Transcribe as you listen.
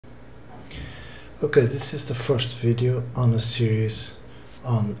Okay, this is the first video on a series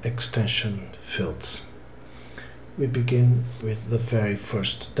on extension fields. We begin with the very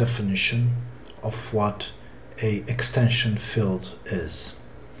first definition of what an extension field is.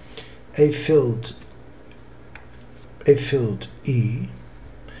 A field E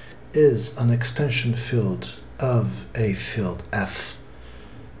is an extension field of a field F.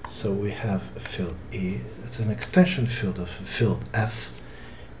 So we have a field E, it's an extension field of a field F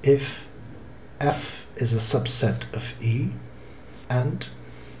if F is a subset of E and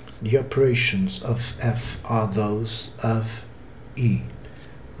the operations of F are those of E,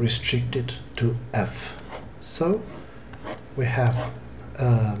 restricted to F. So we have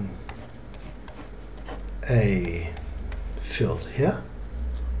a field here,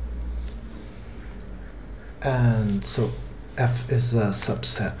 and so F is a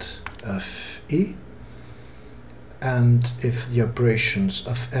subset of E, and if the operations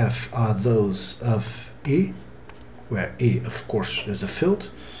of F are those of E, where E of course is a field,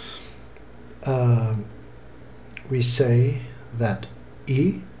 we say that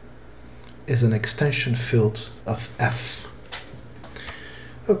E is an extension field of F.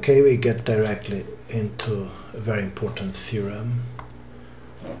 Okay, we get directly into a very important theorem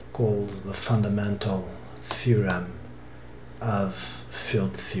called the fundamental theorem of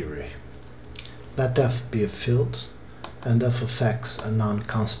field theory. Let F be a field and f of x a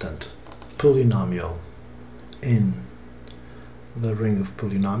non-constant polynomial in the ring of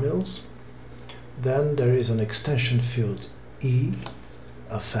polynomials. Then there is an extension field E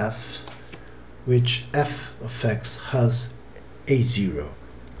of F, which f of x has a zero.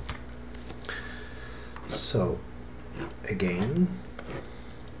 So again,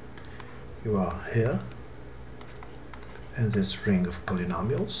 you are here in this ring of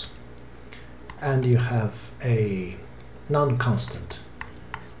polynomials, and you have a non-constant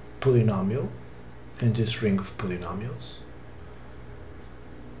polynomial in this ring of polynomials,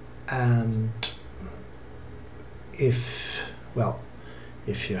 and if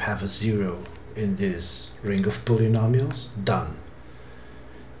you have a zero in this ring of polynomials, done.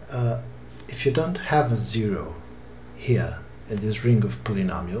 If you don't have a zero here in this ring of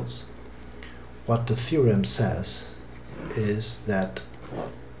polynomials, what the theorem says is that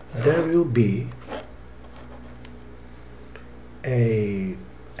there will be a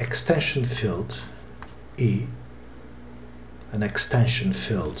extension field E, an extension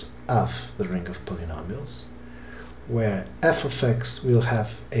field of the ring of polynomials, where f of x will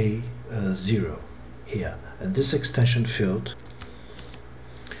have a zero here, and this extension field,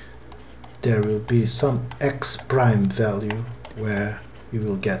 there will be some x prime value where you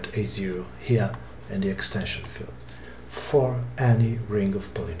will get a zero here in the extension field for any ring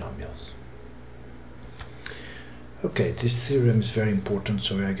of polynomials. Okay, this theorem is very important,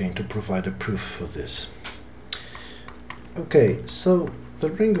 so we are going to provide a proof for this. Okay, so the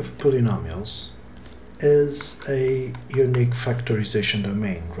ring of polynomials is a unique factorization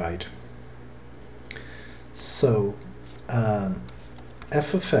domain, right? So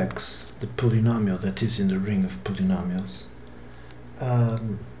f of x, the polynomial that is in the ring of polynomials,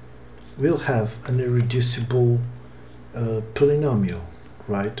 will have an irreducible polynomial,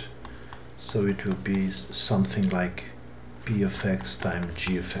 right? So it will be something like p of x times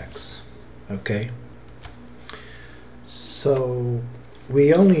g of x. Okay, so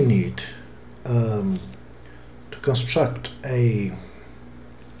we only need to construct an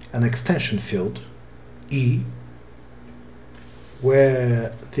extension field E where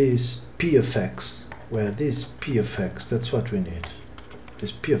this p of x, that's what we need.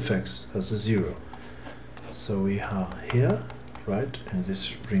 This p of x has a zero. So we are here, right, in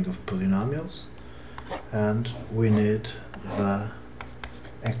this ring of polynomials, and we need the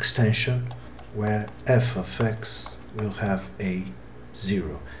extension where f of x will have a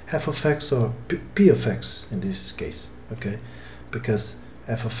zero. F of x or p of x in this case, okay, because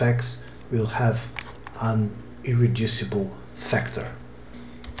f of x will have an irreducible factor.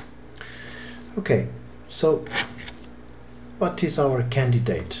 Okay, so what is our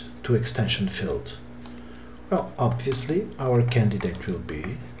candidate to extension field? Well, obviously our candidate will be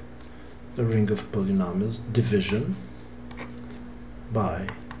the ring of polynomials division by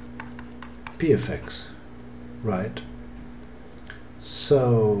p of x, right?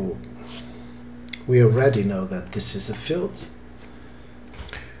 So we already know that this is a field.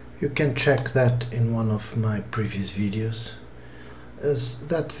 You can check that in one of my previous videos, as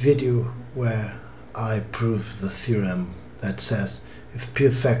that video where I prove the theorem that says if p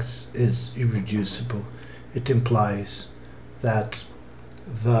of x is irreducible, it implies that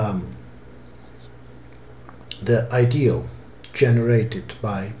the ideal generated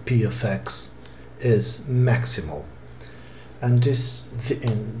by p of x is maximal. And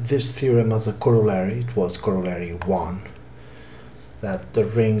this theorem has a corollary. It was corollary 1, that the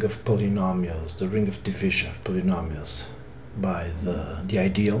ring of polynomials, the ring of division of polynomials by the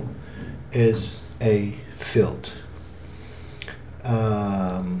ideal, is a field.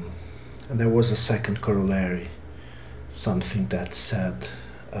 And there was a second corollary, something that said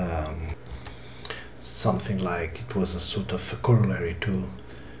something like it was a sort of a corollary to,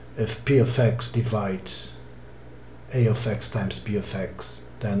 if p of x divides a of x times b of x,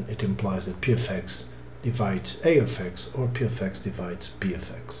 then it implies that p of x divides a of x, or p of x divides b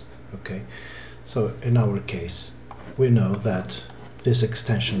of x. Okay, so in our case we know that this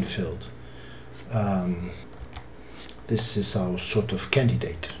extension field, this is our sort of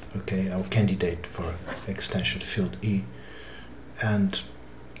candidate, okay, our candidate for extension field E, and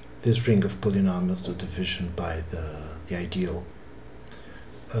this ring of polynomials, the division by the ideal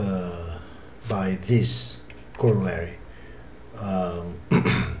by this corollary,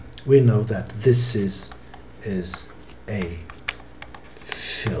 we know that this is a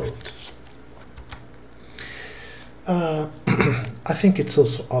field. I think it's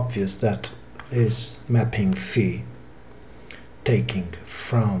also obvious that this mapping phi, taking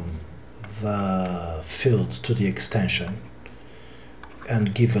from the field to the extension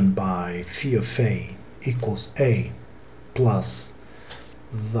and given by phi of a equals a plus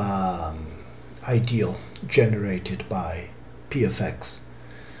the ideal generated by p of x,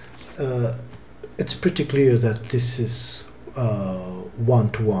 it's pretty clear that this is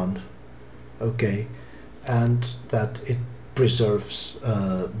one-to-one, okay, and that it preserves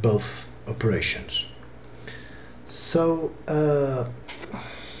both operations. So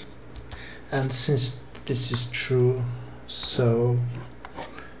and since this is true, so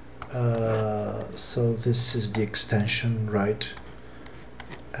this is the extension, right,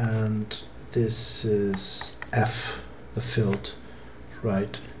 and this is f, the field,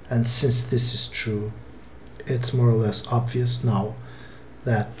 right, and since this is true, it's more or less obvious now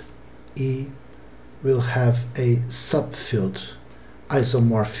that E will have a subfield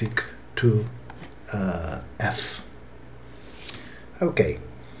isomorphic to f. Okay,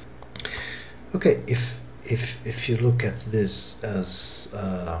 if you look at this as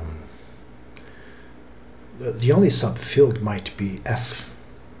the only subfield might be f,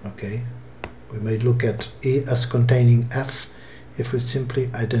 okay, we may look at E as containing f if we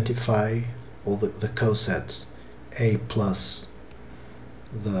simply identify all the cosets a plus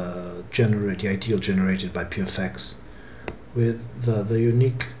the ideal generated by p of x with the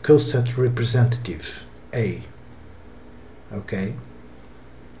unique coset representative a. Okay.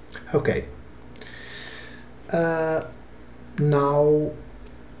 Now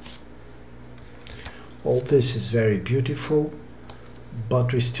all this is very beautiful,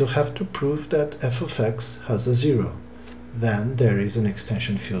 but we still have to prove that f of x has a zero. Then there is an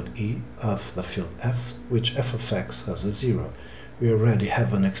extension field E of the field f, which f of x has a zero. We already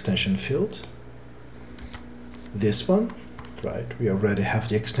have an extension field, this one, right? We already have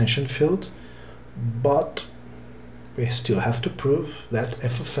the extension field, but we still have to prove that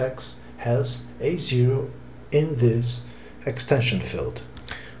f of x has a zero in this extension field.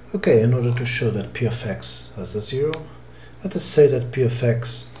 Okay, in order to show that p of x has a zero, let us say that p of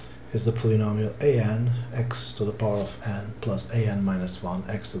x is the polynomial an x to the power of n plus an minus 1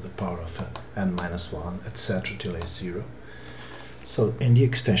 x to the power of n minus 1, etc. till a 0. So in the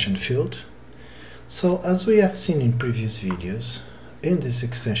extension field, so as we have seen in previous videos, in this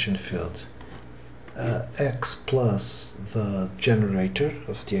extension field, x plus the generator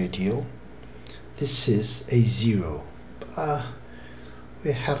of the ideal, this is a 0.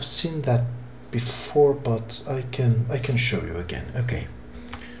 We have seen that before, but I can show you again. Okay,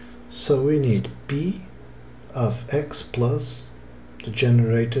 so we need p of x plus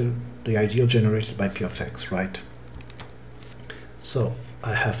the ideal generated by p of x, right? So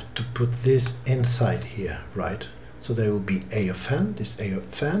I have to put this inside here, right? So there will be a of n, this a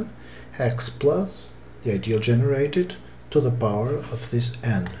of n, x plus the ideal generated to the power of this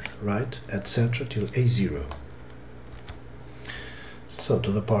n, right, etc. till a0. So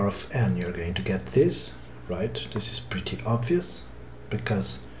to the power of n you're going to get this, right? This is pretty obvious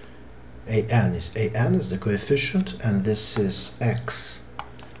because an is the coefficient, and this is x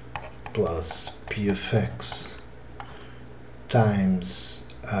plus p of x times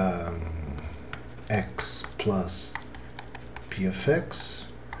x plus p of x,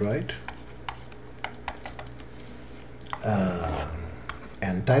 right?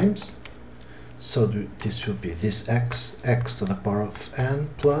 N times. So this will be this x to the power of n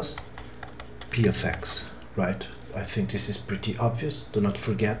plus p of x, right? I think this is pretty obvious. Do not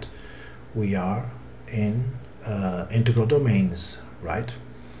forget we are in integral domains, right?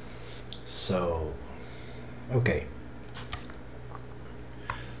 So, okay.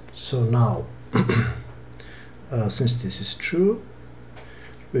 So now, since this is true,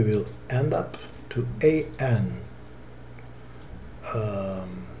 we will end up to an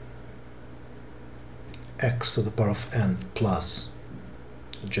x to the power of n plus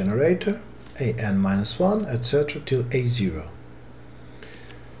the generator, an minus 1, etc. till a0.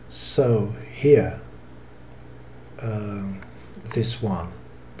 So here, this one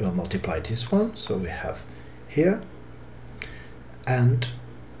will multiply this one, so we have here, and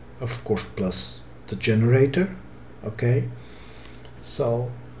of course plus the generator, okay?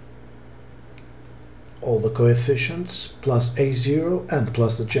 So all the coefficients plus a0 and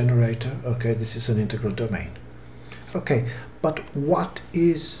plus the generator, okay, this is an integral domain. Okay, but what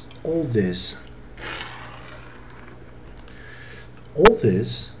is all this? All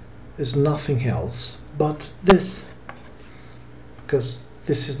this is nothing else but this, because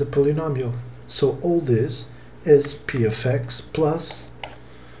this is the polynomial. So all this is p of x plus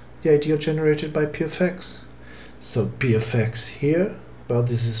the ideal generated by p of x. So p of x here, well,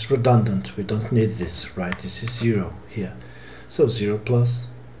 this is redundant, we don't need this, right? This is 0 here, so 0 plus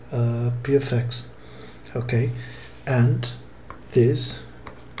p of x, okay? And this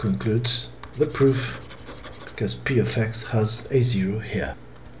concludes the proof, because p of x has a 0 here.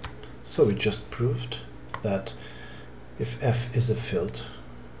 So we just proved that if f is a field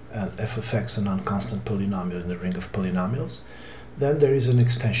and f of x a non-constant polynomial in the ring of polynomials, then there is an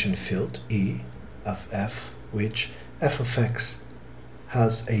extension field E of f which f of x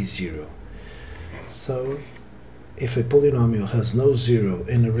has a 0. So if a polynomial has no 0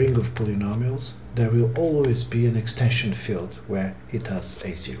 in a ring of polynomials, there will always be an extension field where it has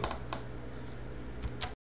a 0.